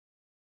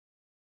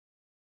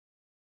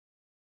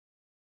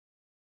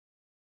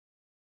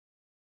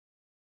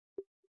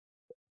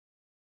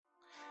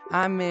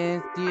I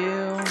missed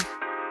you.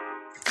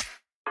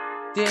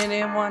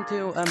 Didn't want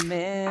to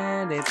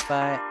admit it,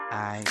 but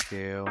I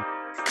do.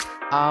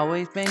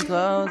 Always been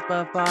close,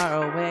 but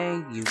far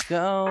away you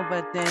go,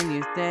 but then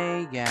you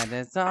stay. Yeah,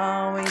 that's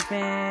always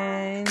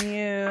been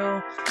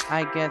you.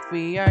 I guess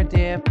we are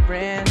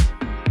different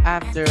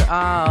after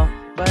all,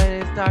 but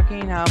it's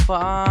talking how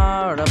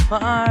far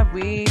apart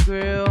we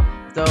grew.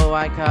 So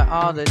I cut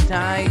all the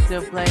ties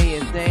to play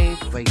it safe,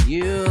 but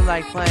you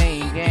like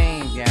playing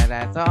games. Yeah,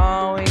 that's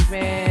always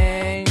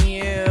been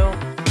you,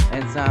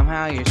 and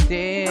somehow you're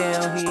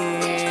still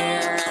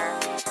here.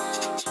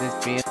 This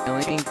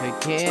feeling could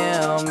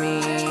kill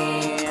me,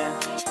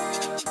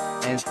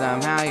 and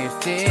somehow you're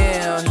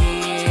still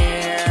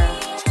here.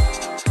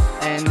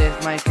 And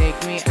this might take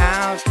me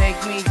out,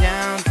 take me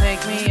down,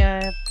 take me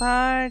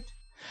apart.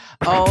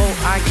 Oh,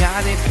 I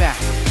got it back,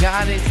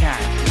 got it back.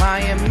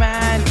 My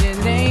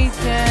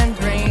imagination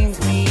brings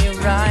me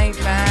right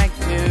back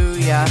to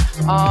ya.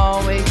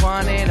 Always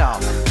want it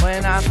all.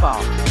 When I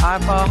fall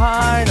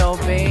hard. Oh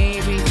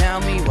baby, tell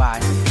me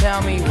why,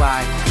 tell me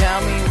why,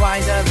 tell me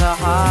why does a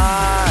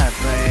heart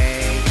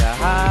break, a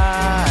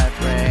heart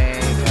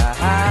break, a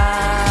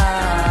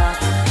heart?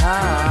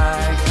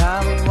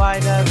 Tell me why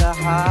does a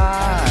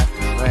heart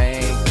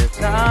break? The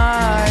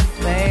stars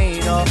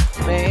fade. Oh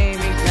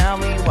baby, tell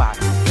me why.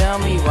 Tell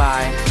me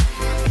why.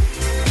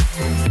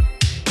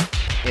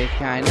 It's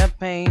kinda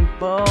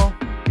painful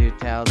to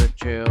tell the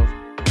truth.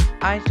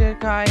 I should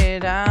cry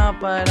it out,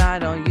 but I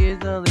don't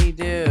usually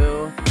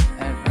do.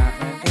 And I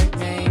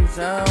pain,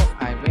 so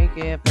I wake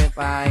up if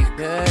I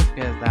could,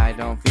 cause I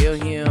don't feel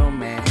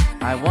human.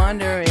 I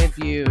wonder if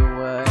you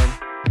would.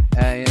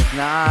 It's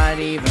not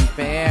even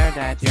fair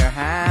that you're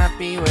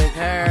happy with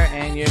her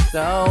and you're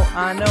so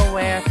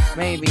unaware.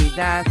 Maybe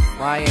that's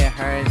why it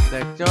hurts.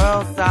 The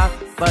girl stops,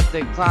 but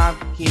the clock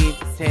keeps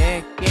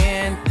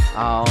ticking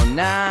all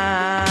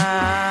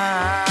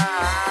night.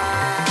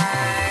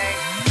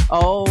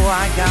 Oh,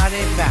 I got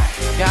it back,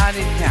 got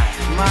it back.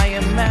 My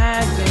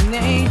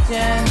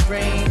imagination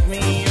brings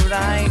me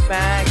right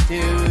back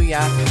to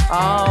ya.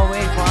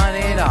 Always want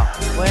it all.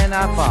 When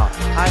I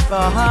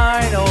fall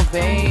hard. Oh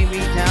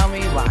baby, tell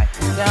me why,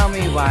 tell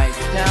me why,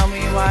 tell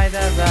me why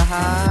does a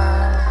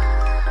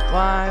heart?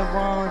 Why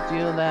won't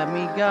you let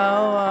me go?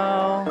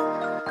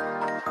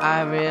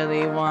 I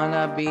really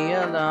wanna be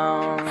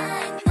alone.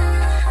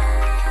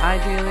 I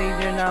delete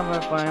your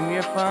number from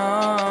your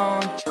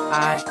phone.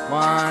 I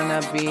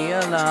wanna be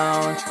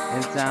alone,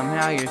 and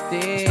somehow you're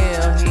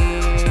still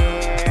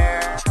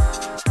here.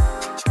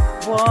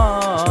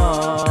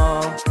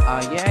 Whoa,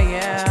 oh yeah,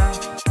 yeah.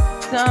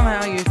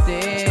 Somehow you're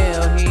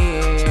still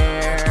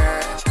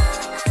here.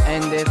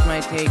 And this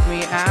might take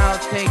me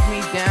out, take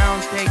me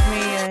down, take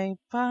me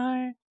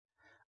apart.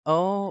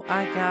 Oh,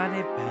 I got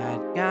it bad,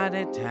 got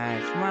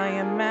attached. My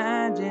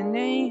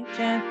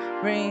imagination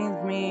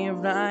brings me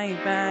right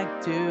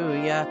back to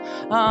ya.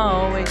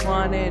 Always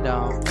want it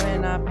all.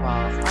 When I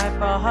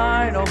fall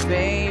hard. Oh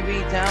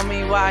baby, tell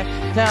me why,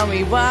 tell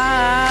me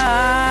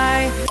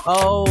why.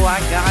 Oh,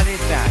 I got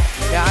it back,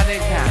 got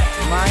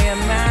attached. My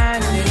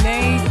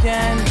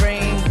imagination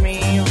brings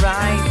me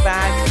right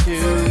back to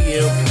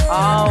you.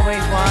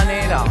 Always want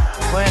it all.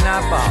 When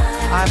I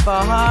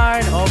fall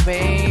hard. Oh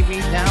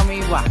baby, tell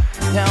me why,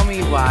 tell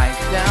me why,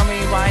 tell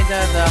me why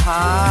does a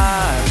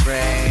heart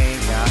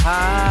break, a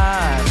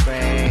heart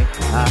break,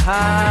 a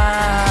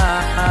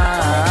heart?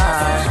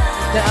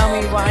 Tell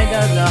me why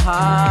does a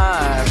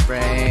heart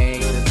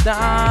break? The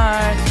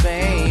stars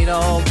fade.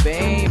 Oh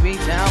baby,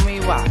 tell me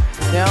why,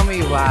 tell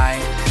me why.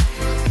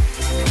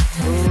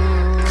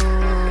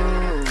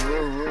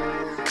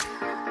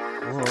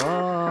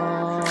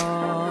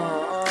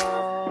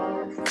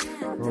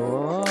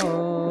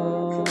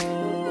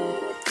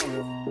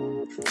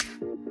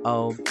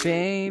 Oh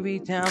baby,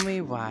 tell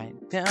me why,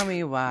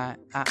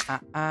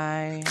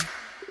 I